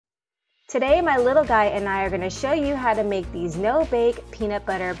Today, my little guy and I are going to show you how to make these no-bake peanut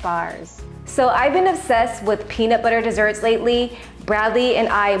butter bars. So I've been obsessed with peanut butter desserts lately. Bradley and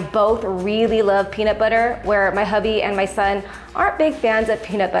I both really love peanut butter, where my hubby and my son aren't big fans of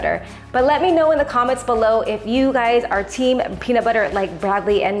peanut butter. But let me know in the comments below if you guys are team peanut butter like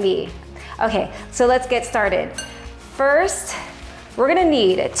Bradley and me. Okay, so let's get started. First, we're gonna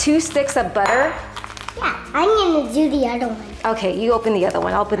need 2 sticks of butter. Yeah, I'm gonna do the other one. Okay, you open the other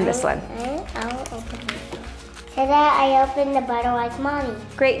one. I'll open this one. I'll open this one. So that I open the butter like mommy.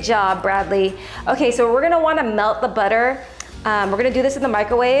 Great job, Bradley. Okay, so we're gonna wanna melt the butter. We're gonna do this in the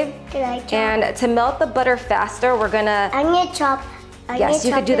microwave. Can I chop? And to melt the butter faster, we're gonna... I'm gonna chop. Yes,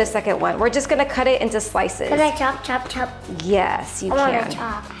 you could do the second one. We're just gonna cut it into slices. Can I chop, chop, chop? Yes, you can. I wanna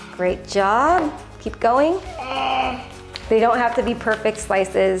chop. Great job. Keep going. They don't have to be perfect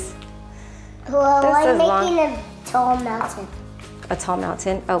slices. Well, I'm making a tall mountain. A tall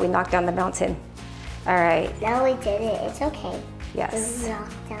mountain? Oh, we knocked down the mountain. All right. No, we did it. It's okay. Yes. We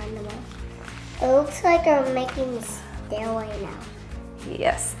knocked down the mountain. It looks like I'm making a stairway now.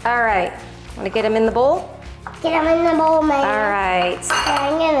 Yes. All right. Want to get them in the bowl? Get them in the bowl, man. All right.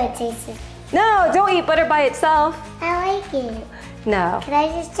 I'm gonna taste it. No, don't eat butter by itself. I like it. No. Can I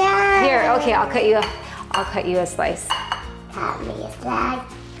just try? Here, okay, I'll cut you a slice. Cut me a slice.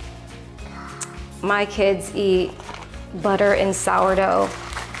 My kids eat butter and sourdough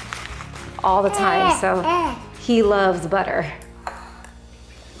all the time, so he loves butter.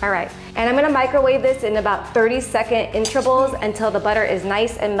 All right, and I'm gonna microwave this in about 30-second intervals until the butter is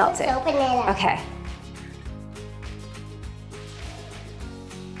nice and melted. Let's open it up. Okay.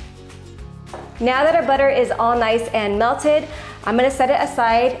 Now that our butter is all nice and melted, I'm gonna set it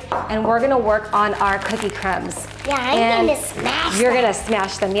aside and we're gonna work on our cookie crumbs. Yeah, I'm gonna smash them. You're gonna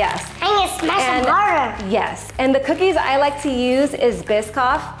smash them, yes. I'm gonna smash them harder. Yes, and the cookies I like to use is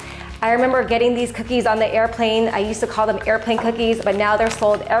Biscoff. I remember getting these cookies on the airplane. I used to call them airplane cookies, but now they're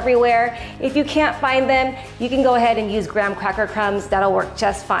sold everywhere. If you can't find them, you can go ahead and use graham cracker crumbs. That'll work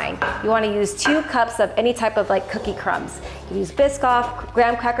just fine. You wanna use 2 cups of any type of like cookie crumbs. You can use Biscoff,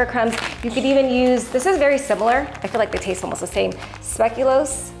 graham cracker crumbs. You could even use, this is very similar. I feel like they taste almost the same.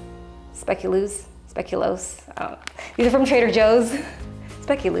 Speculoos. I don't know. These are from Trader Joe's.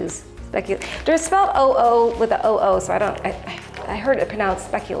 Speculoos. They're spelled O-O with the O-O, so I heard it pronounced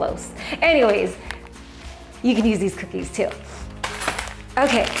speculoos. Anyways, you can use these cookies too.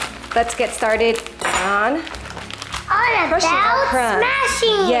 Okay, let's get started on crushing our crumbs.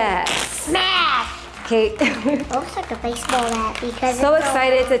 Smashing. Yes. Smash. Okay. Looks like a baseball bat because So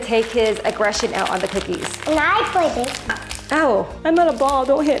excited to take his aggression out on the cookies. And I play baseball. Oh, I'm not a ball,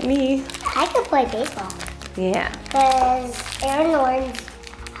 don't hit me. I could play baseball. Yeah. Because Aaron learns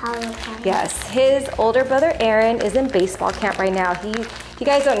how to play. Yes, his older brother Aaron is in baseball camp right now. If you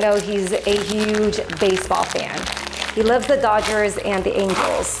guys don't know, he's a huge baseball fan. He loves the Dodgers and the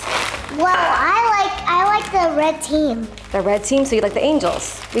Angels. Well, I like the red team. The red team, so you like the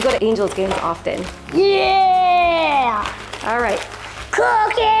Angels. We go to Angels games often. Yeah! All right.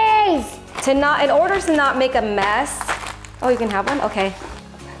 Cookies! In order to not make a mess, oh, you can have one? Okay.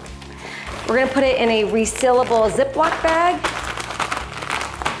 We're gonna put it in a resealable Ziploc bag.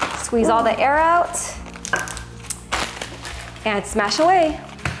 Squeeze all the air out and smash away.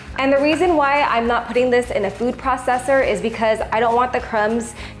 And the reason why I'm not putting this in a food processor is because I don't want the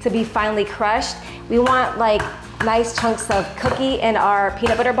crumbs to be finely crushed. We want like nice chunks of cookie in our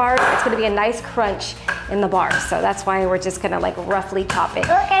peanut butter bars. It's gonna be a nice crunch in the bar. So that's why we're just gonna like roughly chop it.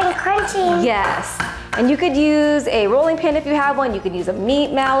 Look, I'm crunching. Yes. And you could use a rolling pin if you have one. You could use a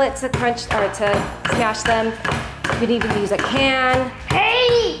meat mallet to crunch or to smash them. You could even use a can.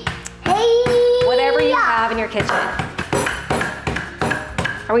 Hey! Whatever you have in your kitchen.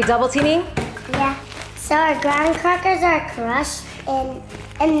 Are we double teaming? Yeah. So our graham crackers are crushed and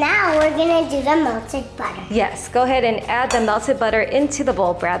now we're gonna do the melted butter. Yes, go ahead and add the melted butter into the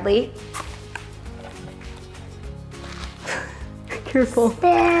bowl, Bradley. Careful.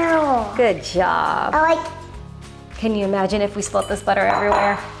 Spill. Good job. I like. Can you imagine if we spilled this butter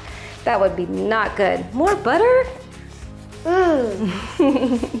everywhere? That would be not good. More butter?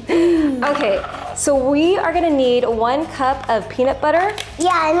 Okay, so we are gonna need 1 cup of peanut butter.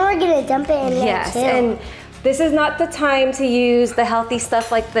 Yeah, and we're gonna dump it in there too. And this is not the time to use the healthy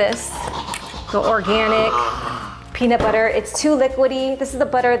stuff like this, the organic peanut butter. It's too liquidy. This is the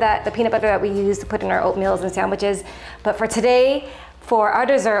peanut butter that we use to put in our oatmeals and sandwiches. But for today, for our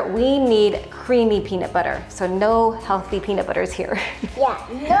dessert, we need creamy peanut butter. So no healthy peanut butters here. Yeah,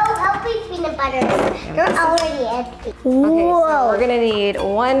 no healthy peanut butters. They're already empty. Okay, so we're gonna need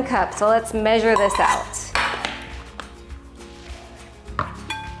 1 cup. So let's measure this out.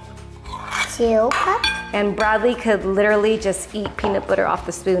 2 cups. And Bradley could literally just eat peanut butter off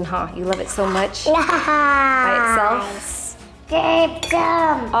the spoon, huh? You love it so much? Nice. By itself? Get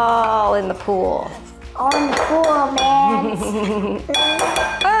them. All in the pool. All in the pool, man.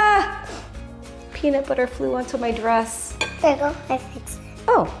 Ah! Peanut butter flew onto my dress. There you go, I fixed it.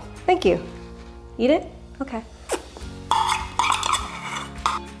 Oh, thank you. Eat it? Okay.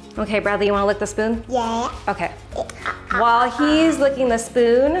 Okay, Bradley, you wanna lick the spoon? Yeah. Okay. While he's licking the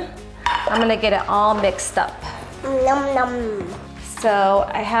spoon, I'm gonna get it all mixed up. Num num. So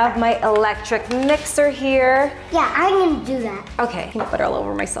I have my electric mixer here. Yeah, I'm gonna do that. Okay, peanut butter all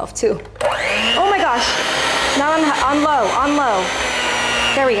over myself too. Oh my gosh, now on low.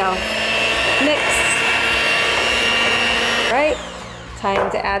 There we go. Mix. Right,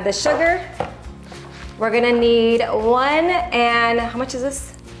 time to add the sugar. We're gonna need 1 and, how much is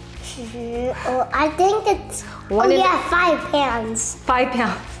this? Oh, I think it's, 5 pounds. 5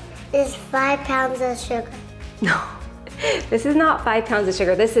 pounds. It's 5 pounds of sugar. No, this is not 5 pounds of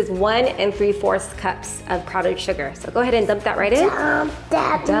sugar. This is 1 3/4 cups of powdered sugar. So go ahead and dump that right in. Dump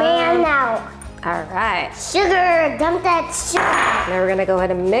that man out. All right. Sugar, dump that sugar. Now we're gonna go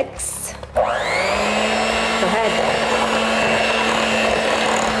ahead and mix. Go ahead.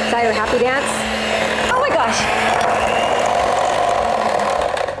 Is that your happy dance? Oh my gosh.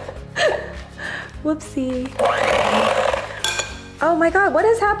 Whoopsie. Oh my God, what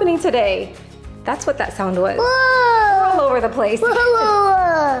is happening today? That's what that sound was. Whoa. All over the place.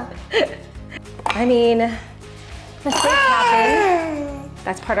 Whoa. I mean, mistakes happen.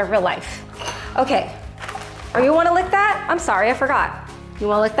 That's part of real life. Okay. Or you wanna lick that? I'm sorry, I forgot. You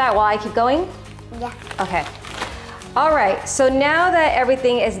wanna lick that while I keep going? Yeah. Okay. All right, so now that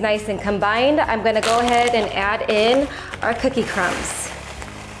everything is nice and combined, I'm gonna go ahead and add in our cookie crumbs.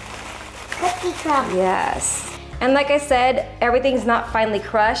 Cookie crumbs. Yes. And like I said, everything's not finely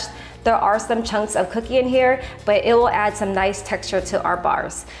crushed. There are some chunks of cookie in here, but it will add some nice texture to our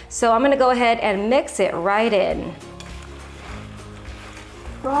bars. So I'm gonna go ahead and mix it right in.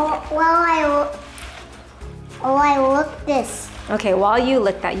 While I look this. Okay, while you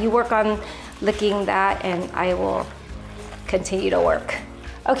lick that, you work on licking that and I will continue to work.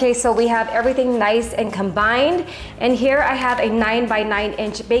 Okay, so we have everything nice and combined. And here I have a 9 by 9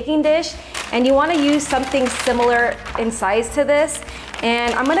 inch baking dish. And you wanna use something similar in size to this.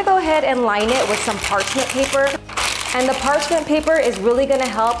 And I'm gonna go ahead and line it with some parchment paper. And the parchment paper is really gonna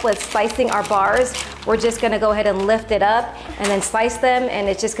help with slicing our bars. We're just gonna go ahead and lift it up and then slice them, and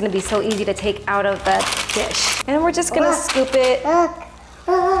it's just gonna be so easy to take out of the dish. And we're just gonna scoop it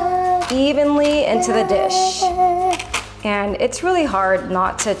evenly into the dish. And it's really hard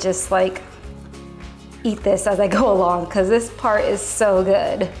not to just like eat this as I go along, because this part is so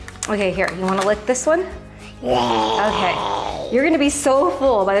good. Okay, here, you wanna lick this one? Okay, you're gonna be so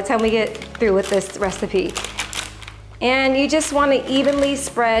full by the time we get through with this recipe. And you just wanna evenly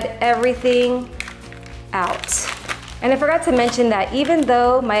spread everything out. And I forgot to mention that even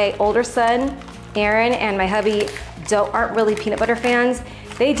though my older son, Aaron, and my hubby aren't really peanut butter fans,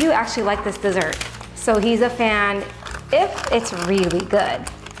 they do actually like this dessert. So he's a fan if it's really good,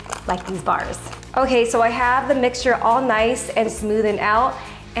 like these bars. Okay, so I have the mixture all nice and smoothened out,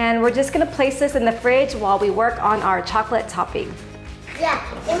 and we're just gonna place this in the fridge while we work on our chocolate topping. Yeah,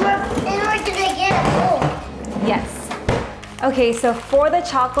 and we're gonna get a bowl. Yes. Okay, so for the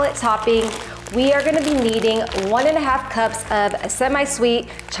chocolate topping, we are gonna be needing 1.5 cups of semi-sweet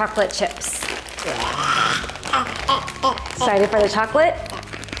chocolate chips. Excited for the chocolate?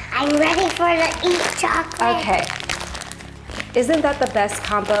 I'm ready for the eat chocolate. Okay. Isn't that the best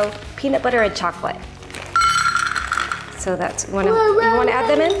combo? Peanut butter and chocolate. So that's, you wanna add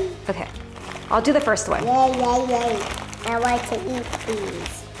them in? Okay, I'll do the first one. Yay. I like to eat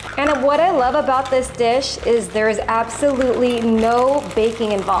these. And what I love about this dish is there is absolutely no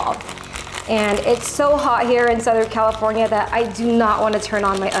baking involved. And it's so hot here in Southern California that I do not want to turn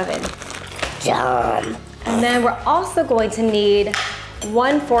on my oven. Yum. And then we're also going to need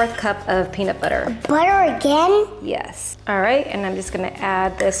 1/4 cup of peanut butter. Butter again? Yes. All right, and I'm just gonna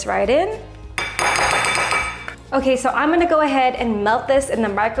add this right in. Okay, so I'm gonna go ahead and melt this in the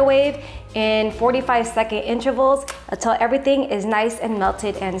microwave in 45-second intervals until everything is nice and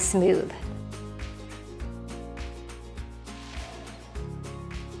melted and smooth.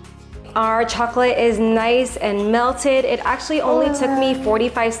 Our chocolate is nice and melted. It actually only took me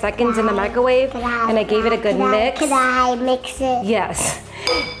 45 seconds in the microwave, and I gave it a good mix. Could I mix it? Yes.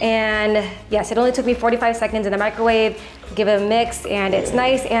 And yes, it only took me 45 seconds in the microwave, give it a mix, and it's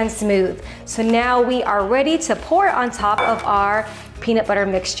nice and smooth. So now we are ready to pour on top of our peanut butter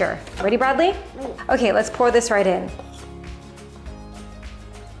mixture. Ready, Bradley? Okay, let's pour this right in.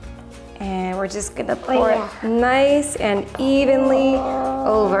 And we're just gonna pour it nice and evenly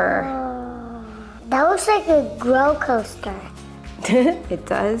over. That looks like a roller coaster. It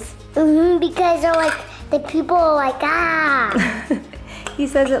does? Because they're like, the people are like, ah. He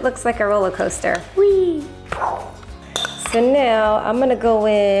says it looks like a roller coaster. Whee. So now I'm gonna go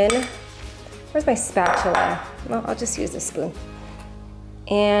in, where's my spatula? Well, I'll just use the spoon.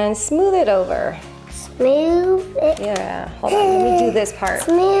 And smooth it over. Smooth it. Yeah, hold on, let me do this part.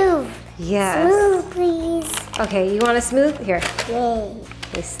 Smooth. Yes. Smooth, please. Okay, you want to smooth? Here. Yay.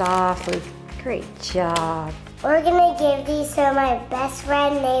 Okay, softly. Great job. We're gonna give these to my best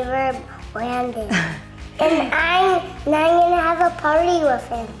friend, neighbor, Brandon. And I'm gonna have a party with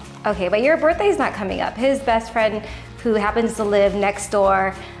him. Okay, but your birthday's not coming up. His best friend, who happens to live next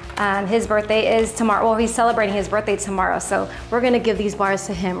door, his birthday is tomorrow. Well, he's celebrating his birthday tomorrow, so we're gonna give these bars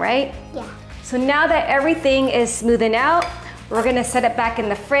to him, right? Yeah. So now that everything is smoothing out, we're gonna set it back in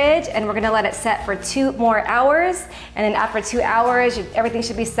the fridge and we're gonna let it set for 2 more hours. And then after 2 hours, everything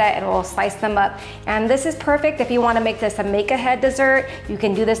should be set and we'll slice them up. And this is perfect if you wanna make this a make-ahead dessert. You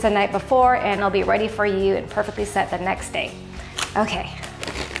can do this the night before and it'll be ready for you and perfectly set the next day. Okay.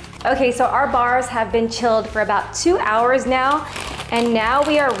 Okay, so our bars have been chilled for about 2 hours now. And now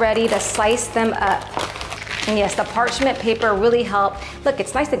we are ready to slice them up. And yes, the parchment paper really helped. Look,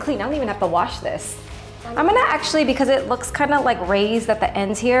 it's nice and clean. I don't even have to wash this. I'm gonna actually, because it looks kind of like raised at the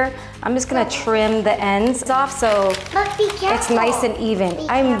ends here, I'm just gonna trim the ends off so it's nice and even.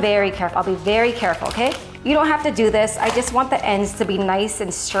 I'm very careful. I'll be very careful, okay? You don't have to do this. I just want the ends to be nice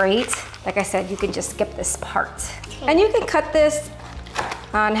and straight. Like I said, you can just skip this part. And you can cut this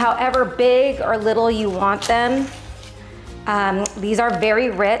on however big or little you want them. These are very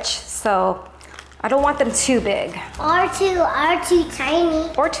rich, so I don't want them too big. Or too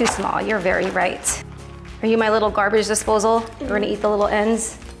tiny. Or too small, you're very right. Are you my little garbage disposal? You're gonna eat the little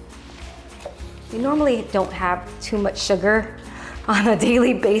ends? We normally don't have too much sugar on a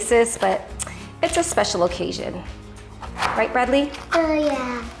daily basis, but it's a special occasion. Right, Bradley? Oh,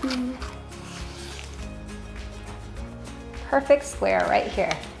 yeah. Perfect square right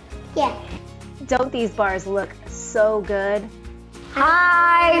here. Yeah. Don't these bars look so good?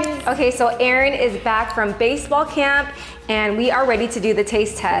 Hi. Okay, so Aaron is back from baseball camp and we are ready to do the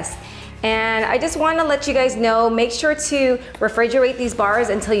taste test. And I just want to let you guys know, make sure to refrigerate these bars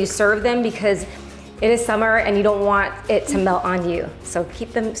until you serve them because it is summer and you don't want it to melt on you. So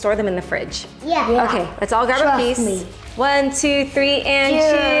keep them, store them in the fridge. Yeah. Okay, let's all grab a piece. Me. 1, 2, 3, and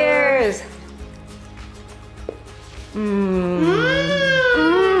cheers.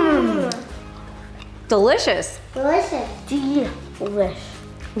 Delicious. Delicious. Delish.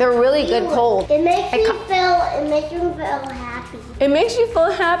 They're really good cold. It makes me feel happy. It makes you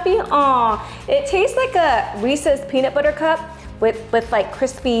feel happy? Aw. It tastes like a Reese's peanut butter cup with like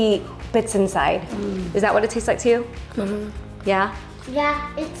crispy bits inside. Is that what it tastes like to you? Yeah?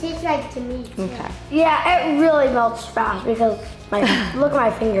 Yeah, it tastes like to me too. Okay. Yeah, it really melts fast because look at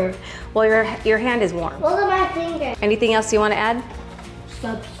my finger. Well, your hand is warm. Look at my finger. Anything else you want to add?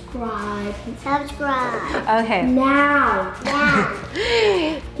 Subscribe. Subscribe. Okay. Now.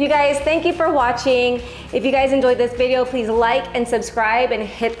 Yeah. You guys, thank you for watching. If you guys enjoyed this video, please like and subscribe and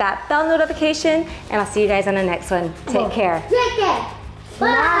hit that bell notification. And I'll see you guys on the next one. Take care. Take care.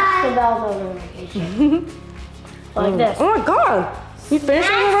 Smash the Bye. bell notification. Like this. Oh my God. You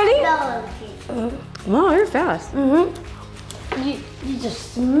finished already? Smash Wow, you're fast. You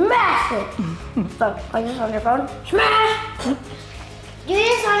just smash it. So, like this on your phone. Smash! Do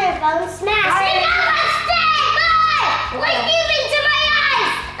this on your phone. Smash it.